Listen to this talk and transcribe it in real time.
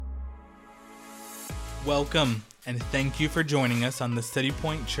Welcome, and thank you for joining us on the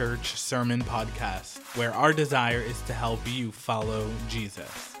Citypoint Church Sermon Podcast, where our desire is to help you follow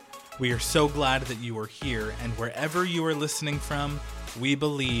Jesus. We are so glad that you are here, and wherever you are listening from, we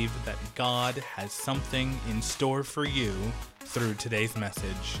believe that God has something in store for you through today's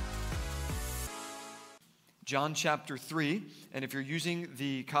message. John chapter 3, and if you're using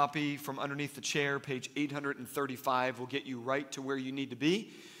the copy from underneath the chair, page 835 will get you right to where you need to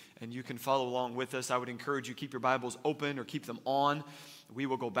be, and you can follow along with us. I would encourage you, keep your Bibles open or keep them on. We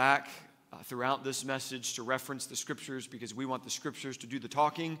will go back throughout this message to reference the Scriptures because we want the Scriptures to do the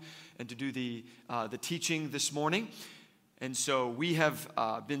talking and to do the teaching this morning. And so we have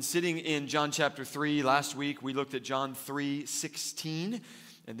been sitting in John chapter 3. Last week we looked at John 3:16.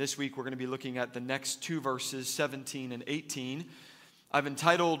 And this week we're going to be looking at the next two verses, 17 and 18. I've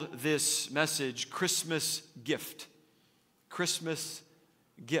entitled this message, Christmas Gift. Christmas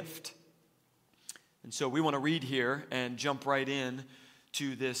Gift. And so we want to read here and jump right in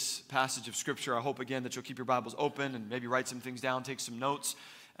to this passage of Scripture. I hope again that you'll keep your Bibles open and maybe write some things down, take some notes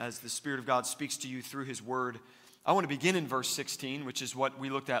as the Spirit of God speaks to you through His Word. I want to begin in verse 16, which is what we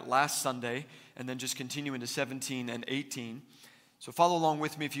looked at last Sunday, and then just continue into 17 and 18. So follow along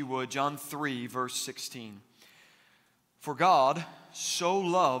with me if you would. John 3, verse 16. For God so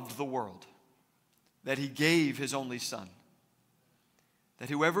loved the world that He gave His only Son, that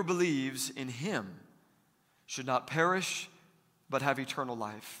whoever believes in Him should not perish, but have eternal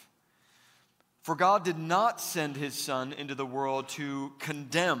life. For God did not send His Son into the world to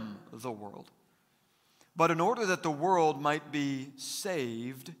condemn the world, but in order that the world might be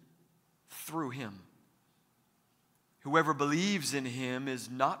saved through Him. Whoever believes in Him is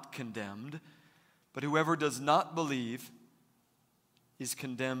not condemned, but whoever does not believe is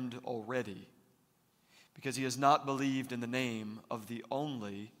condemned already, because he has not believed in the name of the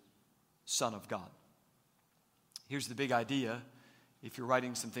only Son of God. Here's the big idea, if you're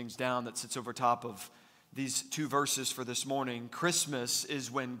writing some things down, that sits over top of these two verses for this morning. Christmas is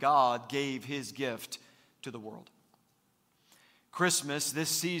when God gave His gift to the world. Christmas, this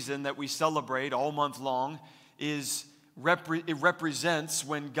season that we celebrate all month long, it represents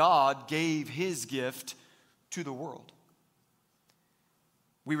when God gave His gift to the world.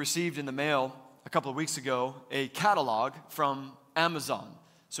 We received in the mail a couple of weeks ago a catalog from Amazon.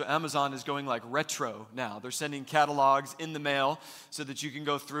 So Amazon is going like retro now. They're sending catalogs in the mail so that you can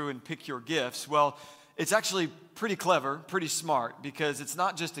go through and pick your gifts. Well, it's actually pretty clever, pretty smart, because it's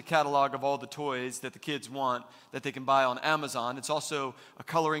not just a catalog of all the toys that the kids want that they can buy on Amazon. It's also a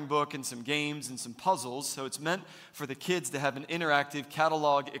coloring book and some games and some puzzles. So it's meant for the kids to have an interactive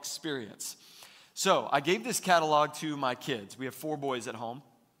catalog experience. So I gave this catalog to my kids. We have 4 boys at home.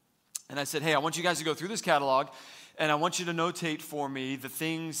 And I said, hey, I want you guys to go through this catalog, and I want you to notate for me the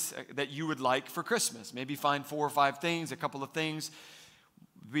things that you would like for Christmas. Maybe find 4 or 5 things, a couple of things.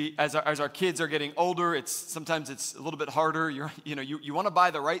 As our kids are getting older, sometimes it's a little bit harder. You want to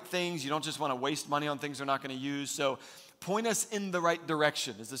buy the right things. You don't just want to waste money on things they're not going to use. So point us in the right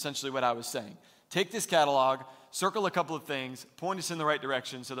direction is essentially what I was saying. Take this catalog, circle a couple of things, point us in the right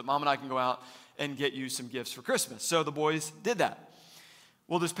direction so that Mom and I can go out and get you some gifts for Christmas. So the boys did that.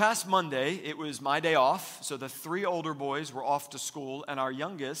 Well, this past Monday, it was my day off. So the 3 older boys were off to school, and our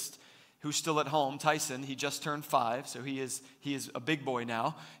youngest, who's still at home, Tyson, he just turned 5, so he is a big boy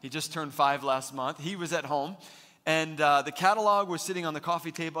now. He just turned 5 last month. He was at home, and the catalog was sitting on the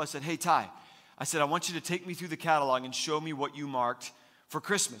coffee table. I said, hey, Ty, I want you to take me through the catalog and show me what you marked for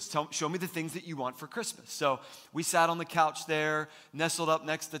Christmas. Show me the things that you want for Christmas. So we sat on the couch there, nestled up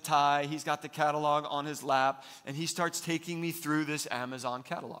next to Ty. He's got the catalog on his lap, and he starts taking me through this Amazon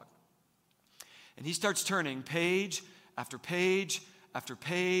catalog. And he starts turning page after page after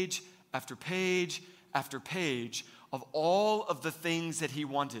page after page after page of all of the things that he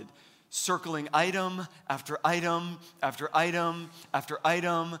wanted, circling item after item after item after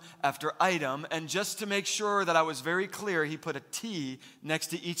item after item. And just to make sure that I was very clear, he put a T next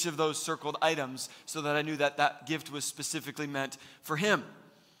to each of those circled items so that I knew that that gift was specifically meant for him.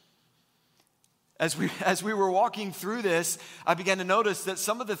 As we were walking through this, I began to notice that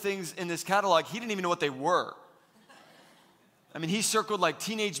some of the things in this catalog, he didn't even know what they were. I mean, he circled like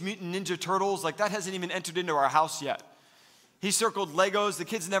Teenage Mutant Ninja Turtles, like that hasn't even entered into our house yet. He circled Legos. The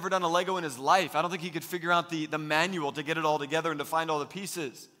kid's never done a Lego in his life. I don't think he could figure out the manual to get it all together and to find all the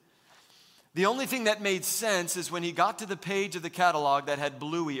pieces. The only thing that made sense is when he got to the page of the catalog that had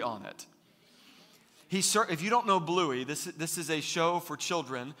Bluey on it. If you don't know Bluey, this is a show for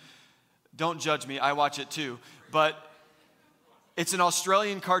children. Don't judge me. I watch it too. But It's an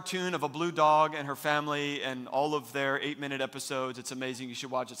Australian cartoon of a blue dog and her family and all of their 8-minute episodes. It's amazing. You should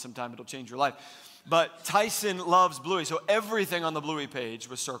watch it sometime. It'll change your life. But Tyson loves Bluey, so everything on the Bluey page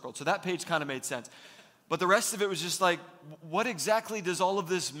was circled. So that page kind of made sense. But the rest of it was just like, what exactly does all of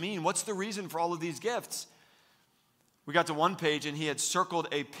this mean? What's the reason for all of these gifts? We got to one page, and he had circled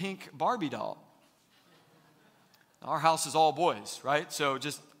a pink Barbie doll. Our house is all boys, right? So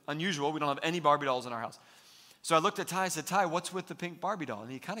just unusual. We don't have any Barbie dolls in our house. So I looked at Ty, I said, Ty, what's with the pink Barbie doll?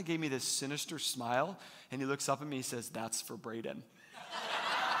 And he kind of gave me this sinister smile, and he looks up at me, he says, that's for Braden.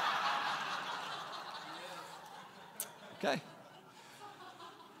 Okay.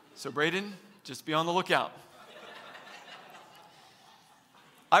 So Braden, just be on the lookout.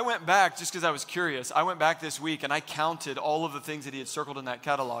 I went back, just because I was curious, I went back this week and I counted all of the things that he had circled in that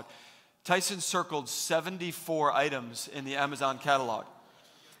catalog. Tyson circled 74 items in the Amazon catalog.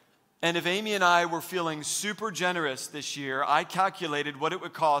 And if Amy and I were feeling super generous this year, I calculated what it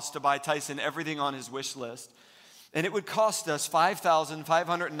would cost to buy Tyson everything on his wish list. And it would cost us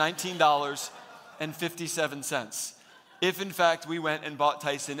 $5,519.57 if, in fact, we went and bought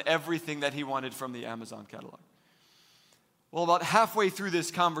Tyson everything that he wanted from the Amazon catalog. Well, about halfway through this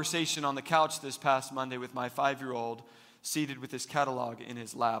conversation on the couch this past Monday with my 5-year-old seated with his catalog in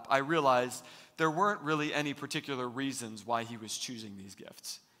his lap, I realized there weren't really any particular reasons why he was choosing these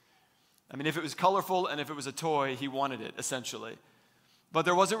gifts. I mean, if it was colorful and if it was a toy, he wanted it, essentially. But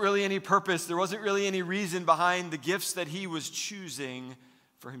there wasn't really any purpose, there wasn't really any reason behind the gifts that he was choosing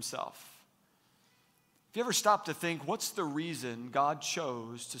for himself. Have you ever stopped to think, what's the reason God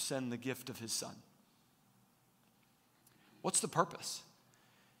chose to send the gift of his son? What's the purpose?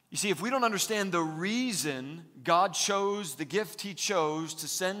 You see, if we don't understand the reason God chose the gift he chose to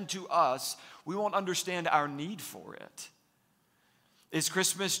send to us, we won't understand our need for it. Is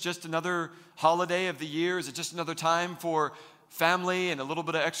Christmas just another holiday of the year? Is it just another time for family and a little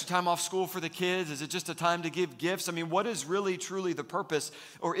bit of extra time off school for the kids? Is it just a time to give gifts? I mean, what is really, truly the purpose?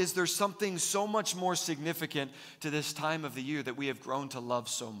 Or is there something so much more significant to this time of the year that we have grown to love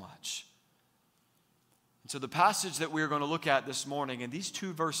so much? And so the passage that we're going to look at this morning, and these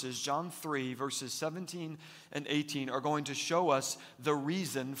two verses, John 3, verses 17 and 18, are going to show us the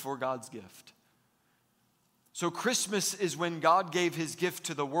reason for God's gift. So Christmas is when God gave his gift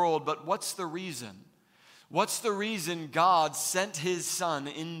to the world, but what's the reason? What's the reason God sent his son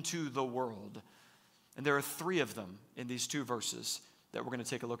into the world? And there are 3 of them in these 2 verses that we're going to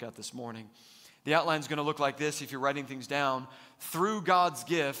take a look at this morning. The outline is going to look like this if you're writing things down. Through God's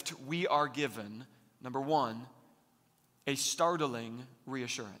gift, we are given, number 1, a startling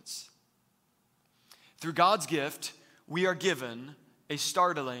reassurance. Through God's gift, we are given a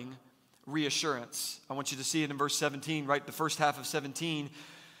startling reassurance. I want you to see it in verse 17, right? The first half of 17.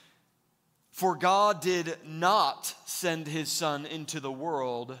 For God did not send his son into the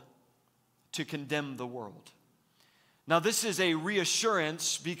world to condemn the world. Now, this is a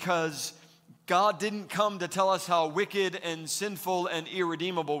reassurance because God didn't come to tell us how wicked and sinful and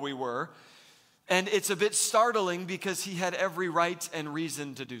irredeemable we were. And it's a bit startling because he had every right and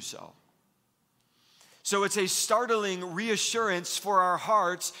reason to do so. So it's a startling reassurance for our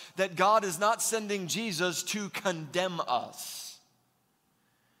hearts that God is not sending Jesus to condemn us.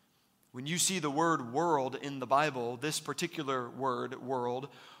 When you see the word world in the Bible, this particular word, world,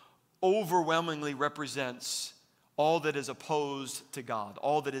 overwhelmingly represents all that is opposed to God,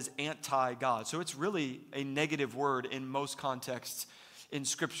 all that is anti-God. So it's really a negative word in most contexts in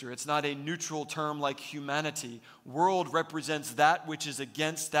Scripture. It's not a neutral term like humanity. World represents that which is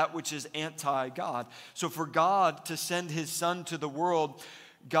against, that which is anti-God. So for God to send his son to the world,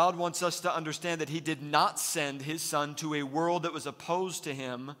 God wants us to understand that he did not send his son to a world that was opposed to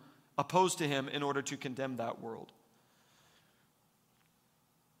him in order to condemn that world.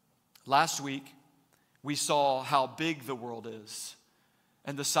 Last week, we saw how big the world is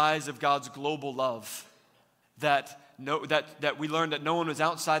and the size of God's global love, that we learned that no one was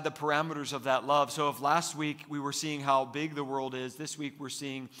outside the parameters of that love. So if last week we were seeing how big the world is, this week we're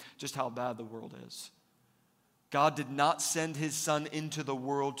seeing just how bad the world is. God did not send his son into the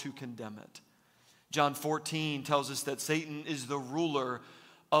world to condemn it. John 14 tells us that Satan is the ruler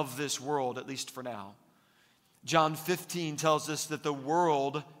of this world, at least for now. John 15 tells us that the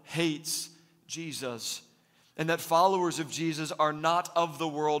world hates Jesus and that followers of Jesus are not of the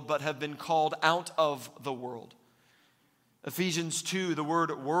world but have been called out of the world. Ephesians 2, the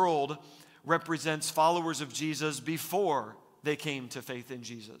word world represents followers of Jesus before they came to faith in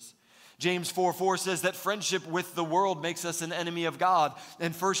Jesus. James 4:4 says that friendship with the world makes us an enemy of God.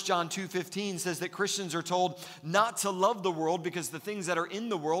 And 1 John 2:15 says that Christians are told not to love the world because the things that are in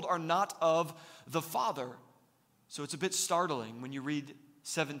the world are not of the Father. So it's a bit startling when you read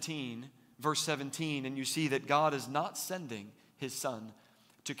verse 17, and you see that God is not sending his Son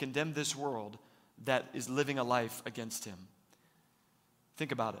to condemn this world that is living a life against him.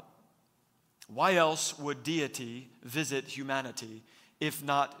 Think about it. Why else would deity visit humanity if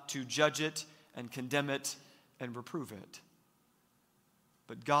not to judge it and condemn it and reprove it?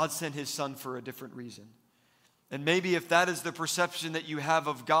 But God sent his Son for a different reason. And maybe if that is the perception that you have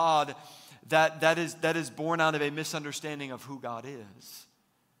of God, that is born out of a misunderstanding of who God is.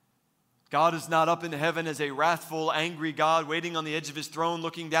 God is not up in heaven as a wrathful, angry God waiting on the edge of his throne,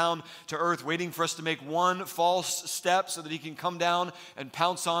 looking down to earth, waiting for us to make one false step so that he can come down and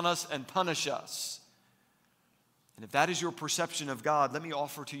pounce on us and punish us. And if that is your perception of God, let me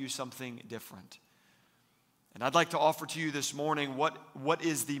offer to you something different. And I'd like to offer to you this morning what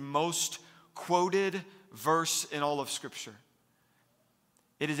is the most quoted verse in all of Scripture.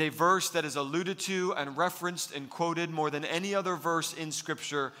 It is a verse that is alluded to and referenced and quoted more than any other verse in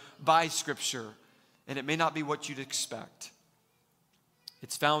Scripture by Scripture. And it may not be what you'd expect.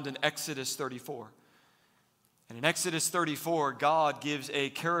 It's found in Exodus 34. And in Exodus 34, God gives a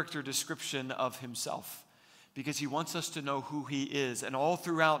character description of himself because he wants us to know who he is. And all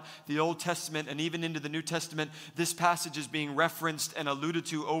throughout the Old Testament and even into the New Testament, this passage is being referenced and alluded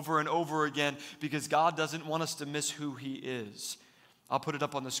to over and over again because God doesn't want us to miss who he is. I'll put it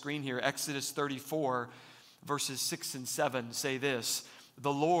up on the screen here. Exodus 34, verses 6 and 7 say this: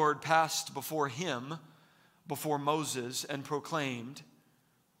 "The Lord passed before Moses, and proclaimed,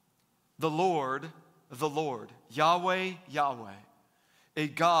 'The Lord, Yahweh, Yahweh, a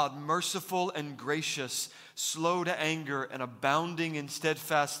God merciful and gracious, slow to anger and abounding in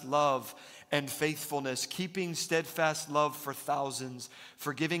steadfast love and faithfulness, keeping steadfast love for thousands,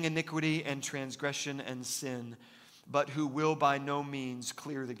 forgiving iniquity and transgression and sin, but who will by no means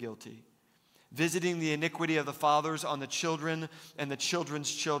clear the guilty, visiting the iniquity of the fathers on the children and the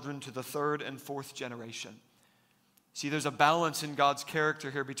children's children to the third and fourth generation.'" See, there's a balance in God's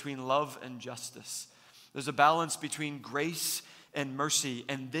character here between love and justice. There's a balance between grace and mercy,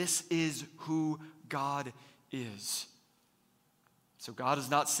 and this is who God is. So God is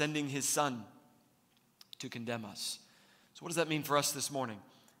not sending his Son to condemn us. So what does that mean for us this morning?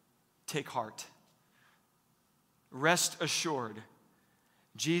 Take heart. Rest assured,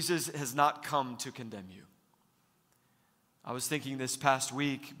 Jesus has not come to condemn you. I was thinking this past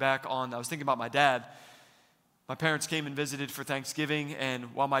week I was thinking about my dad. My parents came and visited for Thanksgiving,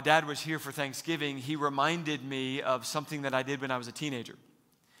 and while my dad was here for Thanksgiving, he reminded me of something that I did when I was a teenager.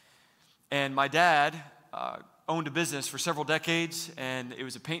 And my dad owned a business for several decades, and it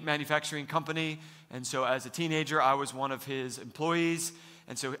was a paint manufacturing company. And so as a teenager, I was one of his employees.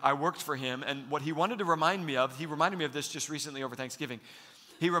 And so I worked for him, and what he wanted to remind me of, he reminded me of this just recently over Thanksgiving.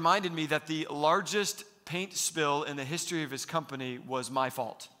 He reminded me that the largest paint spill in the history of his company was my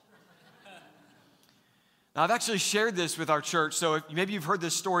fault. Now, I've actually shared this with our church, so maybe you've heard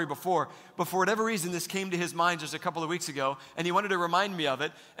this story before, but for whatever reason, this came to his mind just a couple of weeks ago, and he wanted to remind me of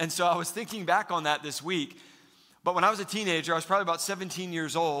it, and so I was thinking back on that this week. But when I was a teenager, I was probably about 17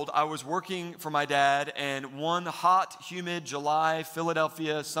 years old, I was working for my dad, and one hot, humid July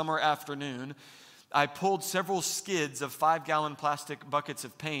Philadelphia summer afternoon, I pulled several skids of 5-gallon plastic buckets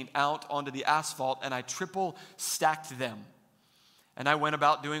of paint out onto the asphalt, and I triple stacked them. And I went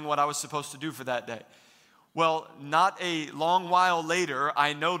about doing what I was supposed to do for that day. Well, not a long while later,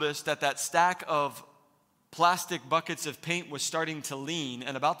 I noticed that stack of plastic buckets of paint was starting to lean,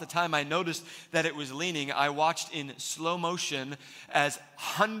 and about the time I noticed that it was leaning, I watched in slow motion as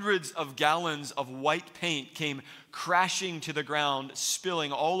hundreds of gallons of white paint came crashing to the ground,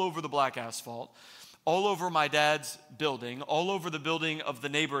 spilling all over the black asphalt, all over my dad's building, all over the building of the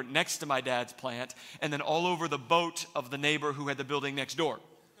neighbor next to my dad's plant, and then all over the boat of the neighbor who had the building next door.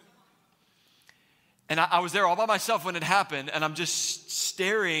 And I was there all by myself when it happened, and I'm just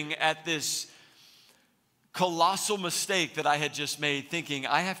staring at this colossal mistake that I had just made, thinking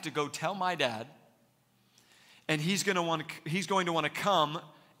I have to go tell my dad, and he's going to want to come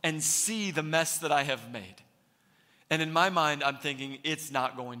and see the mess that I have made. And in my mind, I'm thinking it's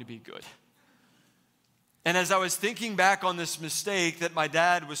not going to be good. And as I was thinking back on this mistake that my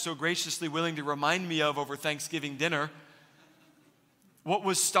dad was so graciously willing to remind me of over Thanksgiving dinner, what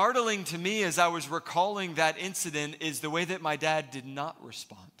was startling to me as I was recalling that incident is the way that my dad did not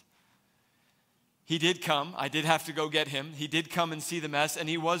respond. He did come. I did have to go get him. He did come and see the mess, and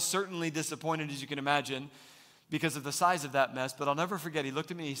he was certainly disappointed, as you can imagine, because of the size of that mess. But I'll never forget, he looked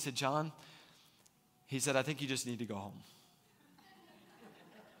at me and he said, "John," he said, "I think you just need to go home."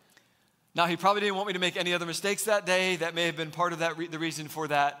 Now, he probably didn't want me to make any other mistakes that day. That may have been part of the reason for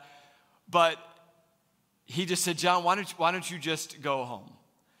that. But he just said, John, why don't you just go home?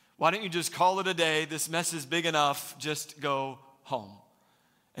 Why don't you just call it a day? This mess is big enough. Just go home.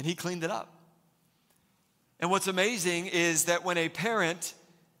 And he cleaned it up. And what's amazing is that when a parent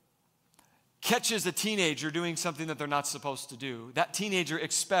catches a teenager doing something that they're not supposed to do, that teenager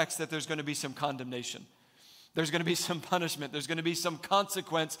expects that there's going to be some condemnation. There's going to be some punishment. There's going to be some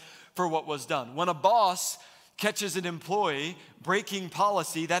consequence for what was done. When a boss catches an employee breaking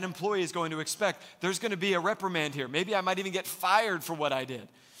policy, that employee is going to expect there's going to be a reprimand here. Maybe I might even get fired for what I did.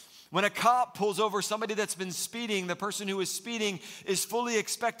 When a cop pulls over somebody that's been speeding, the person who is speeding is fully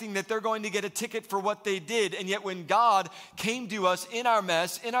expecting that they're going to get a ticket for what they did. And yet when God came to us in our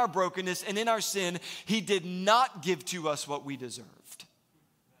mess, in our brokenness, and in our sin, he did not give to us what we deserved.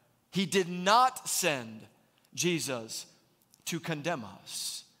 He did not send Jesus to condemn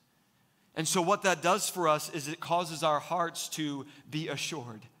us. And so what that does for us is it causes our hearts to be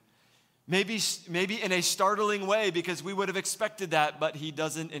assured. Maybe in a startling way, because we would have expected that, but he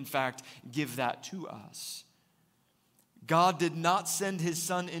doesn't, in fact, give that to us. God did not send his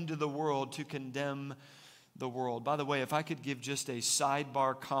son into the world to condemn the world. By the way, if I could give just a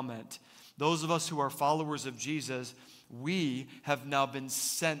sidebar comment, those of us who are followers of Jesus, we have now been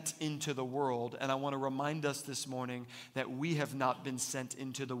sent into the world, and I want to remind us this morning that we have not been sent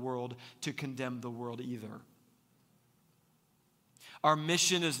into the world to condemn the world either. Our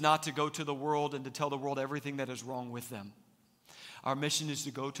mission is not to go to the world and to tell the world everything that is wrong with them. Our mission is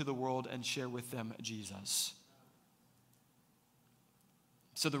to go to the world and share with them Jesus.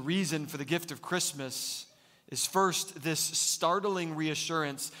 So the reason for the gift of Christmas is first this startling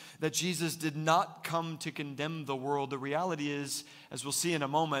reassurance that Jesus did not come to condemn the world. The reality is, as we'll see in a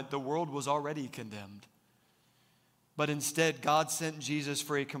moment, the world was already condemned. But instead, God sent Jesus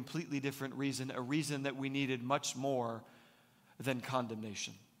for a completely different reason, a reason that we needed much more than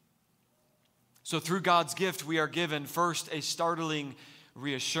condemnation. So through God's gift, we are given first a startling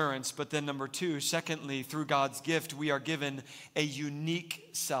reassurance, but then number two, secondly, through God's gift, we are given a unique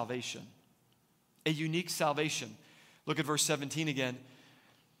salvation. A unique salvation. Look at verse 17 again.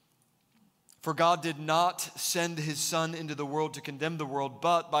 For God did not send his son into the world to condemn the world,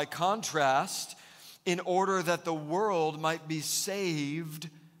 but by contrast, in order that the world might be saved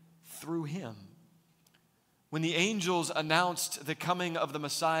through him. When the angels announced the coming of the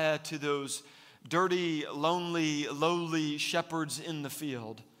Messiah to those dirty, lonely, lowly shepherds in the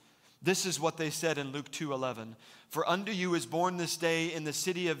field, this is what they said in Luke 2:11. For unto you is born this day in the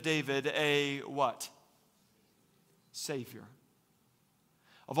city of David a what? Savior.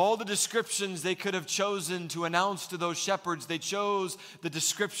 Of all the descriptions they could have chosen to announce to those shepherds, they chose the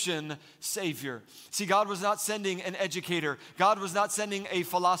description Savior. See, God was not sending an educator. God was not sending a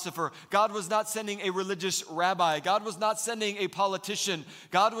philosopher. God was not sending a religious rabbi. God was not sending a politician.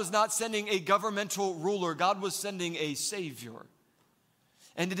 God was not sending a governmental ruler. God was sending a Savior.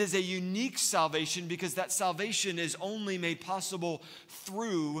 And it is a unique salvation because that salvation is only made possible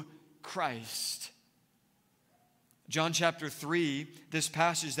through Christ. John chapter 3, this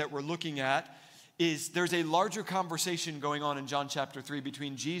passage that we're looking at, there's a larger conversation going on in John chapter 3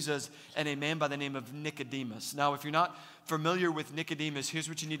 between Jesus and a man by the name of Nicodemus. Now, if you're not familiar with Nicodemus, here's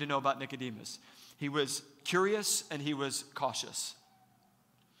what you need to know about Nicodemus. He was curious and he was cautious.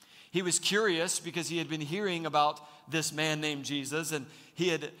 He was curious because he had been hearing about this man named Jesus, and he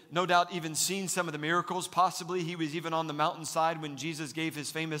had no doubt even seen some of the miracles. Possibly he was even on the mountainside when Jesus gave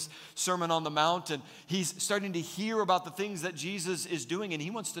his famous Sermon on the Mount, and he's starting to hear about the things that Jesus is doing, and he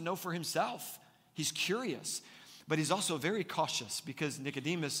wants to know for himself. He's curious, but he's also very cautious because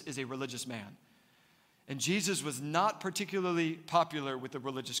Nicodemus is a religious man. And Jesus was not particularly popular with the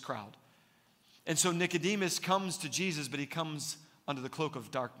religious crowd. And so Nicodemus comes to Jesus, but he comes under the cloak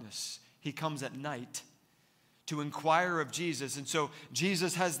of darkness. He comes at night to inquire of Jesus. And so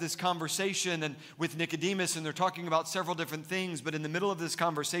Jesus has this conversation with Nicodemus, and they're talking about several different things. But in the middle of this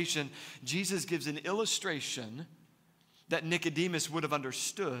conversation, Jesus gives an illustration that Nicodemus would have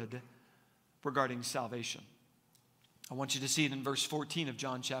understood regarding salvation. I want you to see it in verse 14 of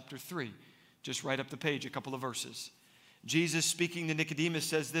John chapter 3. Just right up the page, a couple of verses. Jesus speaking to Nicodemus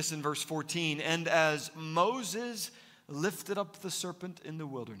says this in verse 14, "And as Moses lifted up the serpent in the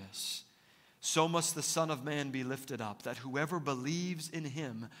wilderness, so must the Son of Man be lifted up, that whoever believes in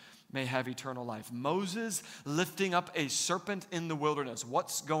him may have eternal life." Moses lifting up a serpent in the wilderness.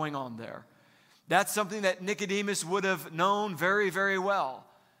 What's going on there? That's something that Nicodemus would have known very, very well.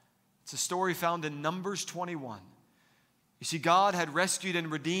 It's a story found in Numbers 21. You see, God had rescued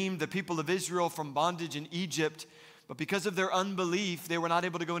and redeemed the people of Israel from bondage in Egypt, but because of their unbelief, they were not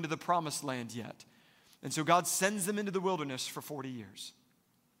able to go into the promised land yet. And so God sends them into the wilderness for 40 years.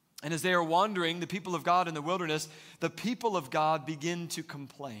 And as they are wandering, the people of God in the wilderness, the people of God begin to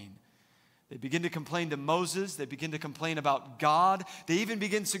complain. They begin to complain to Moses. They begin to complain about God. They even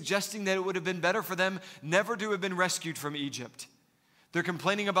begin suggesting that it would have been better for them never to have been rescued from Egypt. They're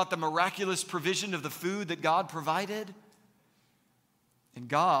complaining about the miraculous provision of the food that God provided. And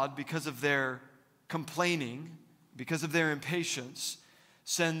God, because of their complaining, because of their impatience,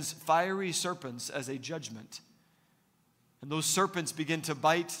 sends fiery serpents as a judgment. And those serpents begin to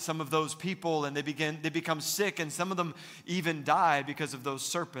bite some of those people, and they become sick, and some of them even die because of those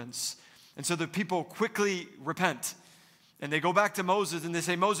serpents. And so the people quickly repent. And they go back to Moses and they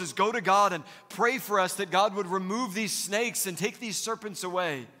say, Moses, go to God and pray for us that God would remove these snakes and take these serpents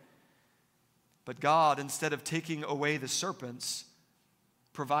away. But God, instead of taking away the serpents,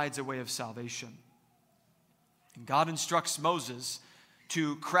 provides a way of salvation. And God instructs Moses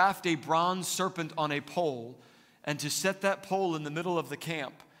to craft a bronze serpent on a pole and to set that pole in the middle of the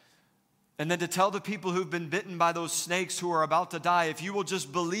camp. And then to tell the people who've been bitten by those snakes who are about to die, if you will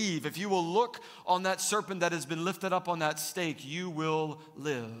just believe, if you will look on that serpent that has been lifted up on that stake, you will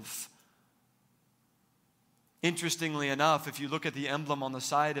live. Interestingly enough, if you look at the emblem on the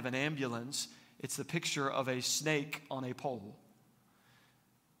side of an ambulance, it's the picture of a snake on a pole.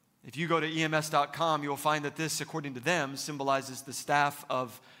 If you go to EMS.com, you'll find that this, according to them, symbolizes the staff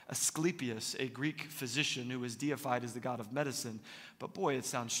of Asclepius, a Greek physician who was deified as the god of medicine. But boy, it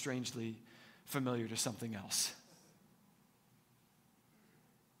sounds strangely familiar to something else.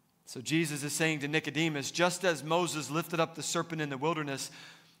 So Jesus is saying to Nicodemus, just as Moses lifted up the serpent in the wilderness,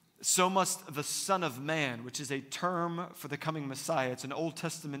 so must the Son of Man, which is a term for the coming Messiah. It's an Old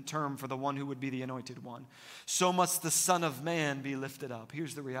Testament term for the one who would be the anointed one. So must the Son of Man be lifted up.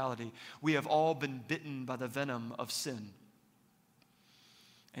 Here's the reality. We have all been bitten by the venom of sin.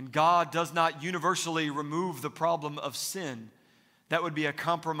 And God does not universally remove the problem of sin. That would be a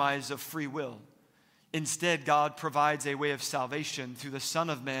compromise of free will. Instead, God provides a way of salvation through the Son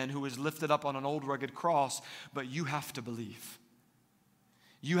of Man who is lifted up on an old rugged cross, but you have to believe.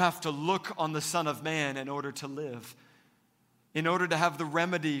 You have to look on the Son of Man in order to live, in order to have the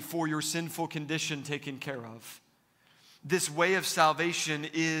remedy for your sinful condition taken care of. This way of salvation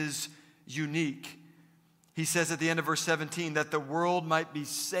is unique. He says at the end of verse 17 that the world might be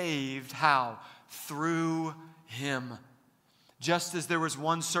saved, how? Through him. Just as there was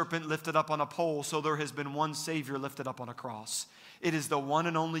one serpent lifted up on a pole, so there has been one Savior lifted up on a cross. It is the one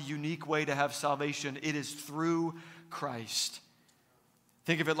and only unique way to have salvation. It is through Christ.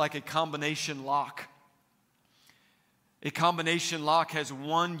 Think of it like a combination lock. A combination lock has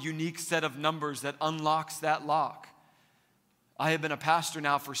one unique set of numbers that unlocks that lock. I have been a pastor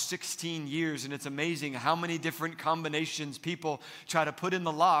now for 16 years, and it's amazing how many different combinations people try to put in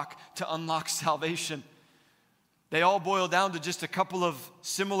the lock to unlock salvation. They all boil down to just a couple of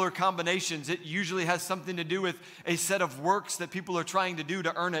similar combinations. It usually has something to do with a set of works that people are trying to do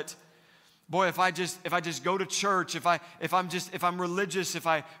to earn it. Boy, if I just go to church, if I'm religious, if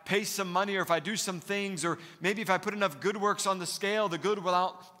I pay some money, or if I do some things, or maybe if I put enough good works on the scale, the good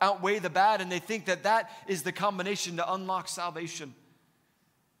will outweigh the bad, and they think that that is the combination to unlock salvation.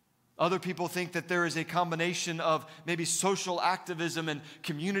 Other people think that there is a combination of maybe social activism and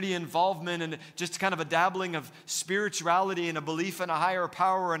community involvement and just kind of a dabbling of spirituality and a belief in a higher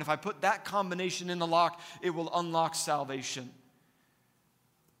power, and if I put that combination in the lock, it will unlock salvation.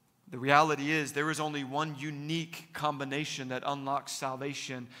 The reality is there is only one unique combination that unlocks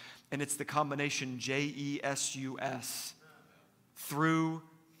salvation, and it's the combination JESUS, through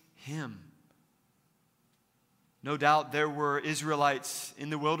him. No doubt there were Israelites in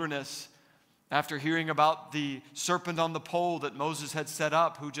the wilderness after hearing about the serpent on the pole that Moses had set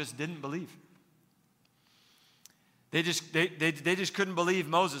up who just didn't believe. They just couldn't believe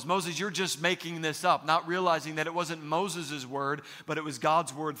Moses. Moses, you're just making this up, not realizing that it wasn't Moses' word, but it was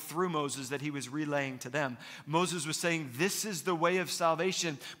God's word through Moses that he was relaying to them. Moses was saying, this is the way of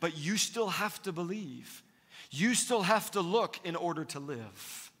salvation, but you still have to believe. You still have to look in order to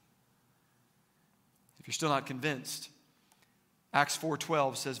live. If you're still not convinced, Acts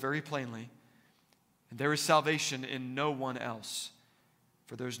 4:12 says very plainly, and there is salvation in no one else.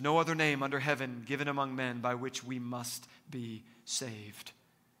 For there is no other name under heaven given among men by which we must be saved.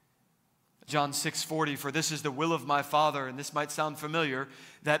 John 6:40, for this is the will of my Father, and this might sound familiar,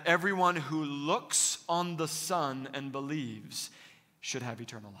 that everyone who looks on the Son and believes should have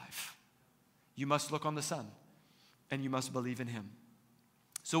eternal life. You must look on the Son, and you must believe in him.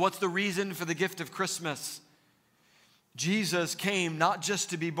 So what's the reason for the gift of Christmas? Jesus came not just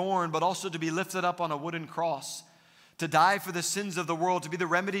to be born, but also to be lifted up on a wooden cross, to die for the sins of the world, to be the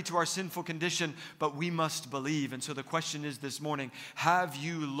remedy to our sinful condition, but we must believe. And so the question is this morning, have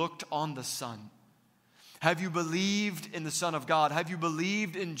you looked on the Son? Have you believed in the Son of God? Have you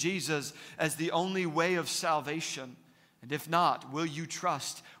believed in Jesus as the only way of salvation? And if not, will you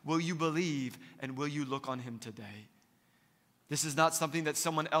trust, will you believe, and will you look on him today? This is not something that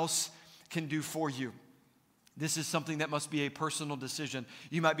someone else can do for you. This is something that must be a personal decision.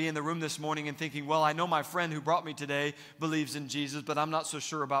 You might be in the room this morning and thinking, well, I know my friend who brought me today believes in Jesus, but I'm not so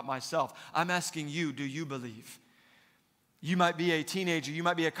sure about myself. I'm asking you, do you believe? You might be a teenager. You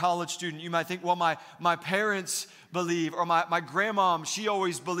might be a college student. You might think, well, my parents believe, or my grandmom, she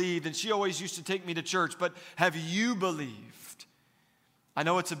always believed, and she always used to take me to church. But have you believed? I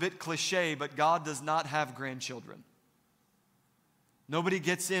know it's a bit cliche, but God does not have grandchildren. Nobody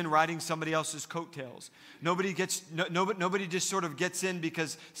gets in riding somebody else's coattails. Nobody just sort of gets in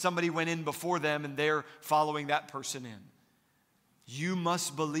because somebody went in before them and they're following that person in. You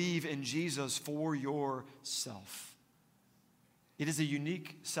must believe in Jesus for yourself. It is a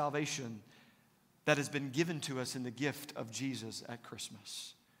unique salvation that has been given to us in the gift of Jesus at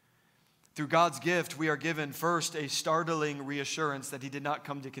Christmas. Through God's gift, we are given first a startling reassurance that he did not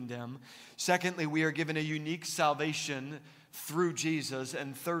come to condemn. Secondly, we are given a unique salvation through Jesus.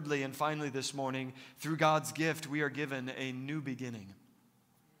 And thirdly, and finally this morning, through God's gift, we are given a new beginning.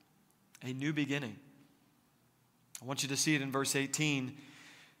 A new beginning. I want you to see it in verse 18.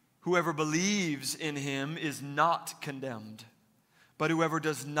 Whoever believes in him is not condemned, but whoever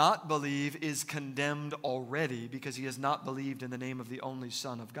does not believe is condemned already because he has not believed in the name of the only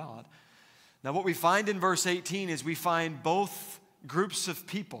Son of God. Now, what we find in verse 18 is we find both groups of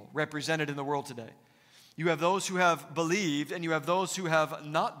people represented in the world today. You have those who have believed, and you have those who have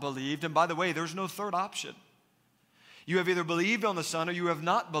not believed. And by the way, there's no third option. You have either believed on the Son or you have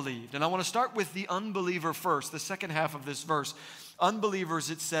not believed. And I want to start with the unbeliever first, the second half of this verse.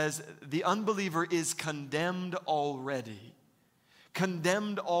 Unbelievers, it says, the unbeliever is condemned already.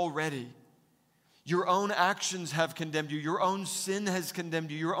 Condemned already. Your own actions have condemned you. Your own sin has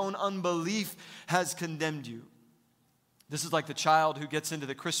condemned you. Your own unbelief has condemned you. This is like the child who gets into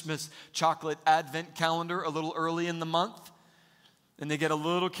the Christmas chocolate advent calendar a little early in the month, and they get a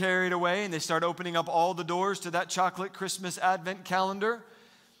little carried away, and they start opening up all the doors to that chocolate Christmas advent calendar.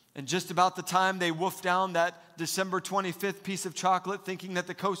 And just about the time they wolf down that December 25th piece of chocolate, thinking that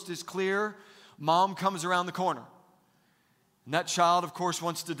the coast is clear, mom comes around the corner. And that child, of course,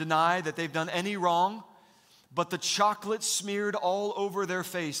 wants to deny that they've done any wrong, but the chocolate smeared all over their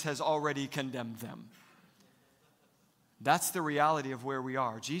face has already condemned them. That's the reality of where we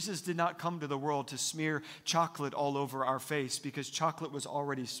are. Jesus did not come to the world to smear chocolate all over our face because chocolate was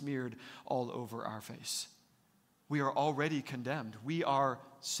already smeared all over our face. We are already condemned. We are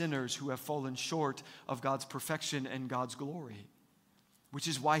sinners who have fallen short of God's perfection and God's glory, which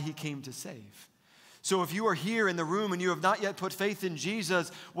is why he came to save. So if you are here in the room and you have not yet put faith in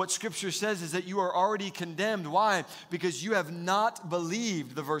Jesus, what Scripture says is that you are already condemned. Why? Because you have not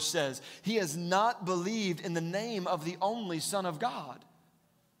believed, the verse says. He has not believed in the name of the only Son of God.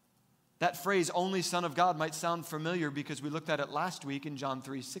 That phrase, only Son of God, might sound familiar because we looked at it last week in John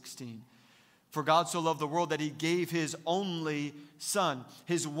 3:16. For God so loved the world that he gave his only Son,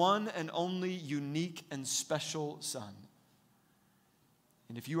 his one and only unique and special Son.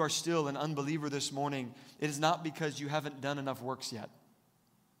 And if you are still an unbeliever this morning, it is not because you haven't done enough works yet.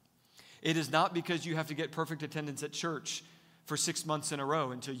 It is not because you have to get perfect attendance at church for 6 months in a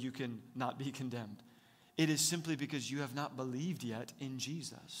row until you can not be condemned. It is simply because you have not believed yet in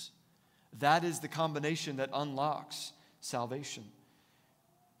Jesus. That is the combination that unlocks salvation.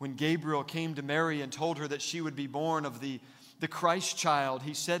 When Gabriel came to Mary and told her that she would be born of the Christ child,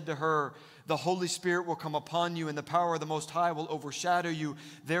 he said to her, the Holy Spirit will come upon you and the power of the Most High will overshadow you.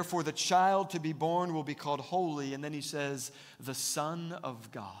 Therefore, the child to be born will be called holy. And then he says, the Son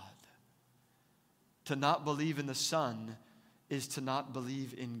of God. To not believe in the Son is to not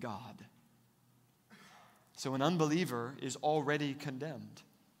believe in God. So an unbeliever is already condemned.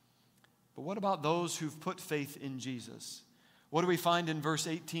 But what about those who've put faith in Jesus? What do we find in verse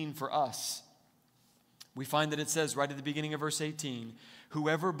 18 for us? We find that it says right at the beginning of verse 18,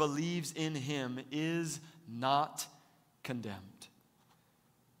 whoever believes in him is not condemned.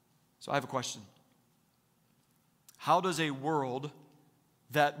 So I have a question. How does a world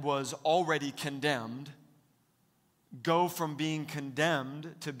that was already condemned go from being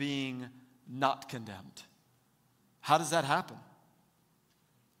condemned to being not condemned? How does that happen?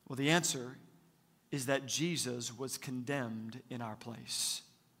 Well, the answer is that Jesus was condemned in our place.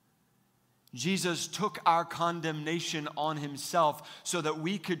 Jesus took our condemnation on himself so that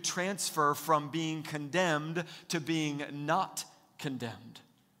we could transfer from being condemned to being not condemned.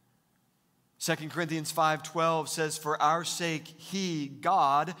 2 Corinthians 5:12 says, "For our sake he,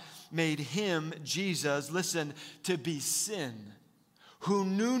 God, made him, Jesus," listen, "to be sin, who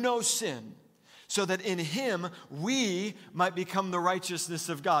knew no sin, so that in him we might become the righteousness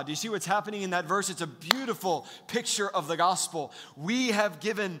of God." Do you see what's happening in that verse? It's a beautiful picture of the gospel. We have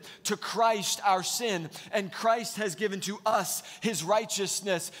given to Christ our sin, and Christ has given to us his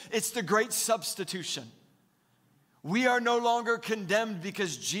righteousness. It's the great substitution. We are no longer condemned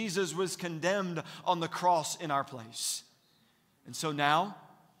because Jesus was condemned on the cross in our place. And so now,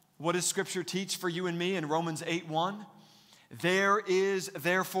 what does Scripture teach for you and me in Romans 8:1? "There is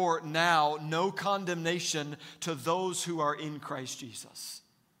therefore now no condemnation to those who are in Christ Jesus."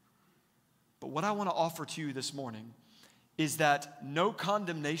 But what I want to offer to you this morning is that no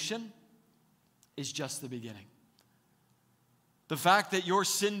condemnation is just the beginning. The fact that your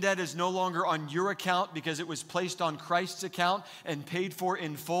sin debt is no longer on your account because it was placed on Christ's account and paid for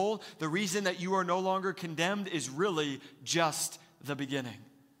in full, the reason that you are no longer condemned is really just the beginning.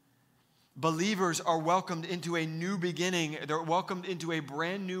 Believers are welcomed into a new beginning. They're welcomed into a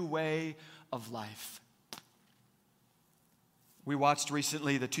brand new way of life. We watched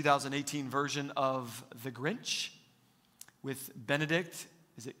recently the 2018 version of The Grinch with Benedict.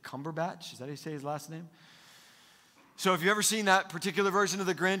 Is it Cumberbatch? Is that how you say his last name? So if you've ever seen that particular version of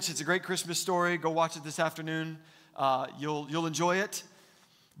The Grinch, it's a great Christmas story. Go watch it this afternoon. You'll enjoy it.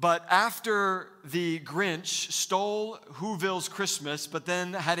 But after the Grinch stole Whoville's Christmas, but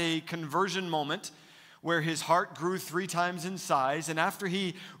then had a conversion moment where his heart grew 3 times in size, and after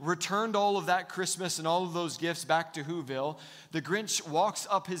he returned all of that Christmas and all of those gifts back to Whoville, the Grinch walks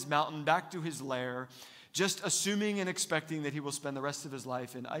up his mountain back to his lair, just assuming and expecting that he will spend the rest of his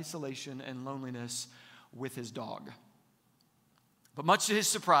life in isolation and loneliness with his dog. But much to his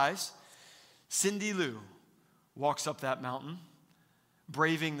surprise, Cindy Lou walks up that mountain,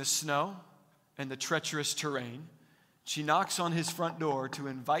 braving the snow and the treacherous terrain. She knocks on his front door to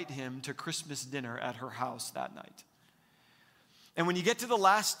invite him to Christmas dinner at her house that night. And when you get to the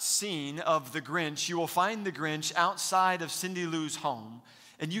last scene of The Grinch, you will find the Grinch outside of Cindy Lou's home.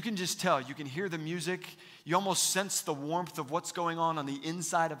 And you can just tell, you can hear the music. You almost sense the warmth of what's going on the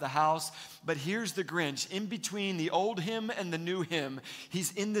inside of the house. But here's the Grinch, in between the old him and the new him.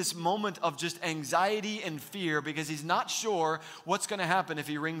 He's in this moment of just anxiety and fear because he's not sure what's going to happen if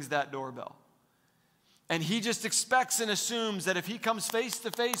he rings that doorbell. And he just expects and assumes that if he comes face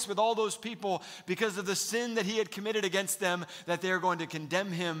to face with all those people because of the sin that he had committed against them, that they're going to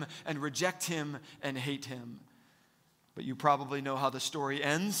condemn him and reject him and hate him. But you probably know how the story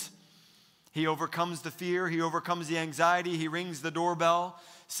ends. He overcomes the fear. He overcomes the anxiety. He rings the doorbell.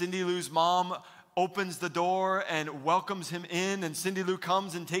 Cindy Lou's mom opens the door and welcomes him in. And Cindy Lou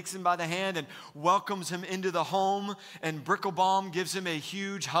comes and takes him by the hand and welcomes him into the home. And Bricklebaum gives him a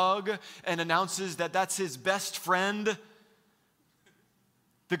huge hug and announces that that's his best friend.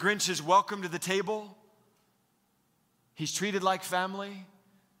 The Grinch is welcomed to the table. He's treated like family.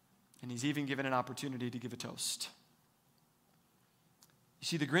 And he's even given an opportunity to give a toast. You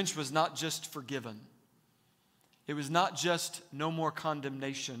see, the Grinch was not just forgiven. It was not just no more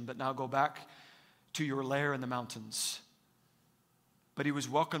condemnation, but now go back to your lair in the mountains. But he was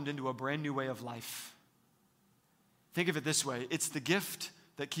welcomed into a brand new way of life. Think of it this way. It's the gift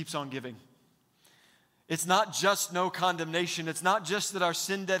that keeps on giving. It's not just no condemnation. It's not just that our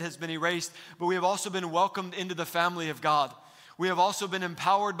sin debt has been erased, but we have also been welcomed into the family of God. We have also been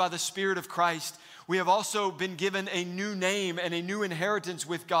empowered by the Spirit of Christ. We have also been given a new name and a new inheritance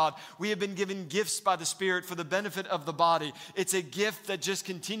with God. We have been given gifts by the Spirit for the benefit of the body. It's a gift that just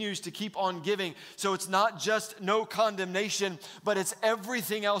continues to keep on giving. So it's not just no condemnation, but it's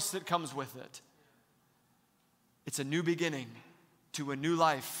everything else that comes with it. It's a new beginning to a new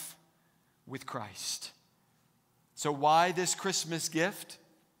life with Christ. So why this Christmas gift?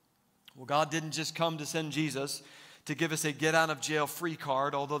 Well, God didn't just come to send Jesus to give us a get out of jail free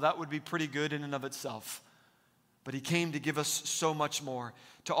card, although that would be pretty good in and of itself. But he came to give us so much more,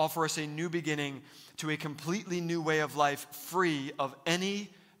 to offer us a new beginning to a completely new way of life, free of any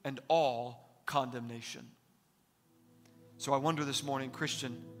and all condemnation. So I wonder this morning,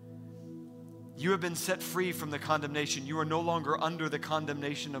 Christian, you have been set free from the condemnation. You are no longer under the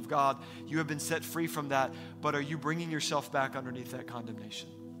condemnation of God. You have been set free from that, but are you bringing yourself back underneath that condemnation?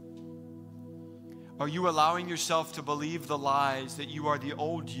 Are you allowing yourself to believe the lies that you are the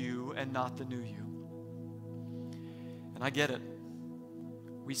old you and not the new you? And I get it.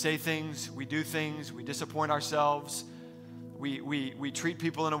 We say things, we do things, we disappoint ourselves. We treat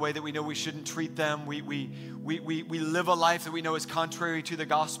people in a way that we know we shouldn't treat them. We live a life that we know is contrary to the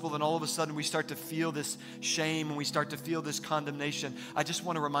gospel, and all of a sudden we start to feel this shame and we start to feel this condemnation. I just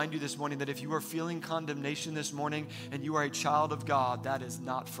want to remind you this morning that if you are feeling condemnation this morning and you are a child of God, that is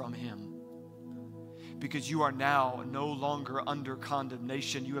not from Him. Because you are now no longer under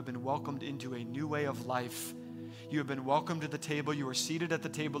condemnation. You have been welcomed into a new way of life. You have been welcomed to the table. You are seated at the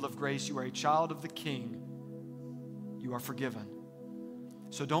table of grace. You are a child of the King. You are forgiven.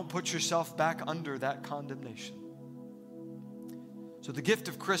 So don't put yourself back under that condemnation. So the gift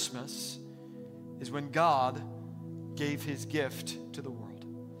of Christmas is when God gave His gift to the world.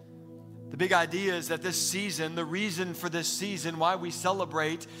 The big idea is that this season, the reason for this season, why we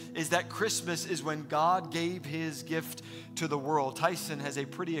celebrate, is that Christmas is when God gave His gift to the world. Tyson has a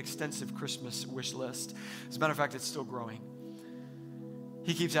pretty extensive Christmas wish list. As a matter of fact, it's still growing.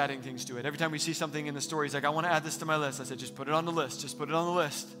 He keeps adding things to it. Every time we see something in the store, he's like, I want to add this to my list. I said, just put it on the list. Just put it on the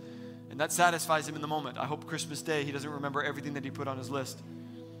list. And that satisfies him in the moment. I hope Christmas Day he doesn't remember everything that he put on his list.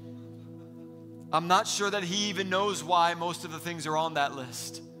 I'm not sure that he even knows why most of the things are on that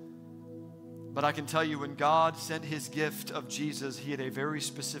list. But I can tell you, when God sent His gift of Jesus, He had a very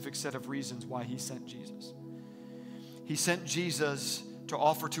specific set of reasons why He sent Jesus. He sent Jesus to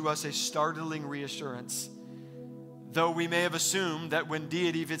offer to us a startling reassurance. Though we may have assumed that when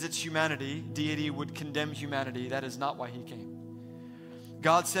deity visits humanity, deity would condemn humanity, that is not why He came.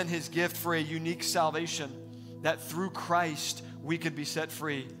 God sent His gift for a unique salvation, that through Christ we could be set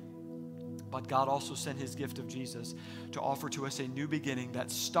free. But God also sent His gift of Jesus to offer to us a new beginning that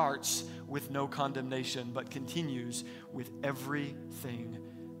starts with no condemnation, but continues with everything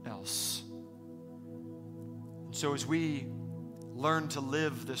else. And so as we learn to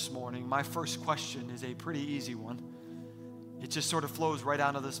live this morning, my first question is a pretty easy one. It just sort of flows right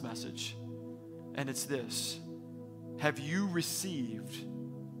out of this message. And it's this: have you received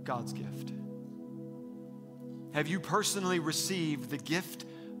God's gift? Have you personally received the gift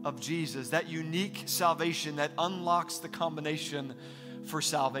of Jesus, that unique salvation that unlocks the combination for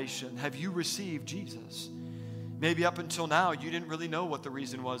salvation? Have you received Jesus? Maybe up until now, you didn't really know what the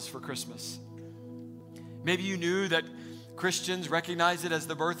reason was for Christmas. Maybe you knew that Christians recognize it as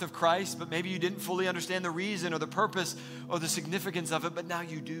the birth of Christ, but maybe you didn't fully understand the reason or the purpose or the significance of it, but now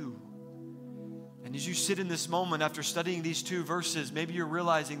you do. And as you sit in this moment after studying these two verses, maybe you're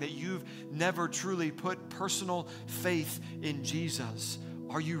realizing that you've never truly put personal faith in Jesus.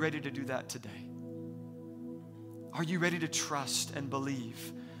 Are you ready to do that today? Are you ready to trust and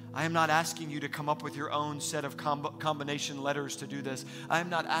believe? I am not asking you to come up with your own set of combination letters to do this. I am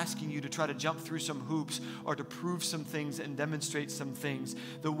not asking you to try to jump through some hoops or to prove some things and demonstrate some things.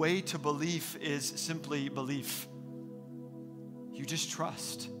 The way to belief is simply belief. You just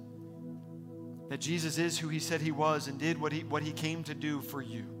trust that Jesus is who He said He was and did what he came to do for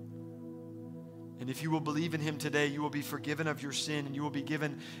you. And if you will believe in Him today, you will be forgiven of your sin, and you will be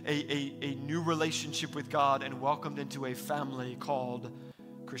given a new relationship with God and welcomed into a family called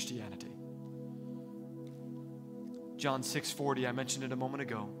Christianity. John 6:40, I mentioned it a moment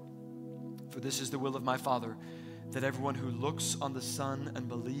ago. For this is the will of my Father, that everyone who looks on the Son and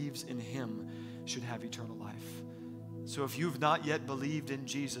believes in Him should have eternal life. So if you've not yet believed in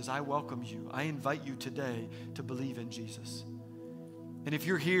Jesus, I welcome you. I invite you today to believe in Jesus. And if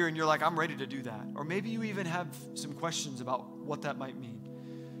you're here and you're like, I'm ready to do that, or maybe you even have some questions about what that might mean,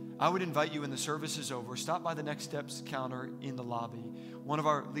 I would invite you, when the service is over, stop by the Next Steps counter in the lobby. One of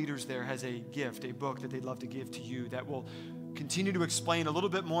our leaders there has a gift, a book that they'd love to give to you that will continue to explain a little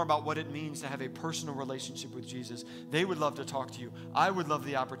bit more about what it means to have a personal relationship with Jesus. They would love to talk to you. I would love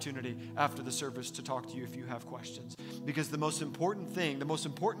the opportunity after the service to talk to you if you have questions. Because the most important thing, the most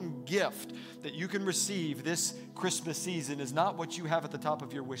important gift that you can receive this Christmas season is not what you have at the top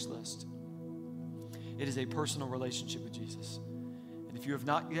of your wish list. It is a personal relationship with Jesus. And if you have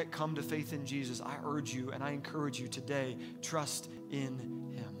not yet come to faith in Jesus, I urge you and I encourage you today, trust in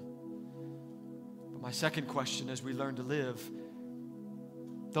Him. But my second question as we learn to live,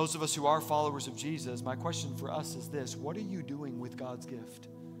 those of us who are followers of Jesus, my question for us is this: what are you doing with God's gift?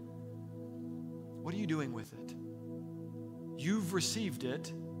 What are you doing with it? You've received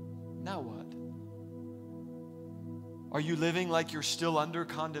it, now what? Are you living like you're still under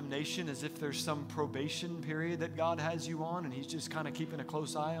condemnation, as if there's some probation period that God has you on and He's just kind of keeping a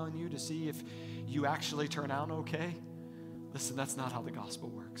close eye on you to see if you actually turn out okay? Listen, that's not how the gospel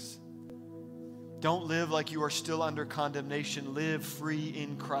works. Don't live like you are still under condemnation. Live free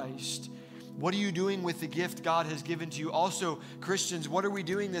in Christ. What are you doing with the gift God has given to you? Also, Christians, what are we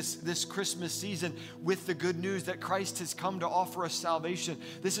doing this Christmas season with the good news that Christ has come to offer us salvation?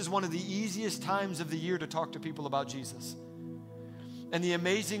 This is one of the easiest times of the year to talk to people about Jesus. And the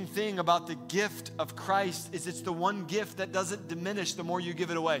amazing thing about the gift of Christ is it's the one gift that doesn't diminish the more you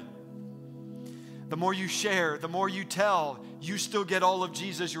give it away. The more you share, the more you tell, you still get all of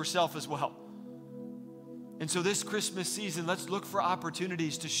Jesus yourself as well. And so this Christmas season, let's look for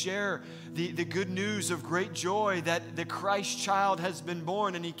opportunities to share the good news of great joy that the Christ child has been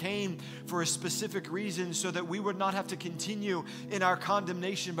born, and he came for a specific reason so that we would not have to continue in our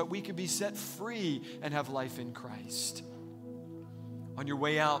condemnation, but we could be set free and have life in Christ. On your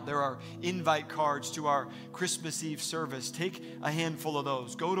way out, there are invite cards to our Christmas Eve service. Take a handful of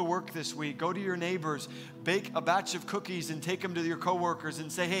those. Go to work this week. Go to your neighbors. Bake a batch of cookies and take them to your coworkers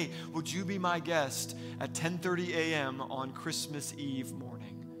and say, hey, would you be my guest at 10:30 a.m. on Christmas Eve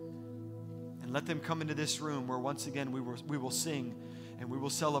morning? And let them come into this room where once again we will sing and we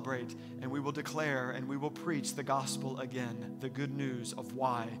will celebrate and we will declare and we will preach the gospel again, the good news of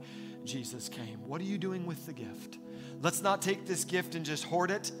why Jesus came. What are you doing with the gift? Let's not take this gift and just hoard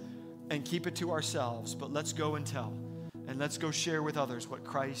it and keep it to ourselves, but let's go and tell. And let's go share with others what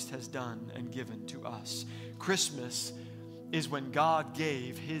Christ has done and given to us. Christmas is when God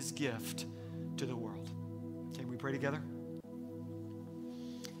gave his gift to the world. Can we pray together?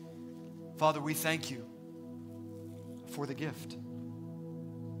 Father, we thank you for the gift.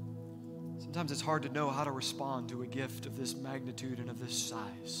 Sometimes it's hard to know how to respond to a gift of this magnitude and of this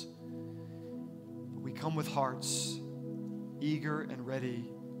size. But we come with hearts eager and ready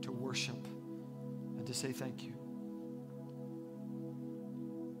to worship and to say thank you.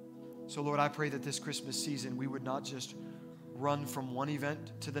 So Lord, I pray that this Christmas season we would not just run from one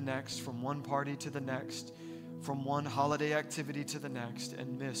event to the next, from one party to the next, from one holiday activity to the next,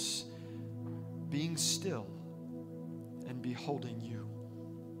 and miss being still and beholding you.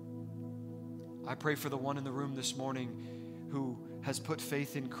 I pray for the one in the room this morning who has put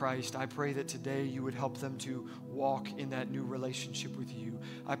faith in Christ. I pray that today you would help them to walk in that new relationship with you.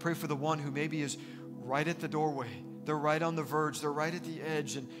 I pray for the one who maybe is right at the doorway. They're right on the verge. They're right at the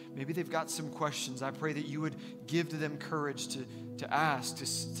edge, and maybe they've got some questions. I pray that you would give to them courage to ask, to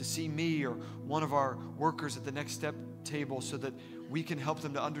see me or one of our workers at the Next Step table so that we can help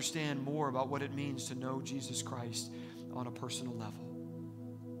them to understand more about what it means to know Jesus Christ on a personal level.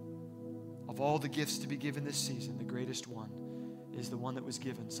 Of all the gifts to be given this season, the greatest one is the one that was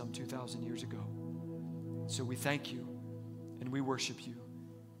given some 2,000 years ago. So we thank you and we worship you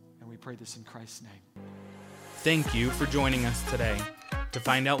and we pray this in Christ's name. Thank you for joining us today. To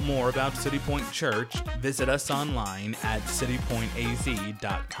find out more about Citypoint Church, visit us online at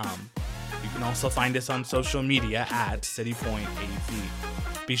citypointaz.com. You can also find us on social media at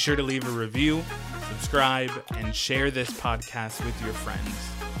citypointaz. Be sure to leave a review, subscribe, and share this podcast with your friends.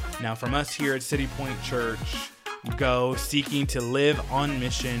 Now from us here at Citypoint Church, go seeking to live on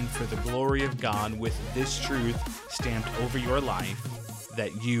mission for the glory of God with this truth stamped over your life,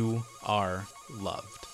 that you are loved.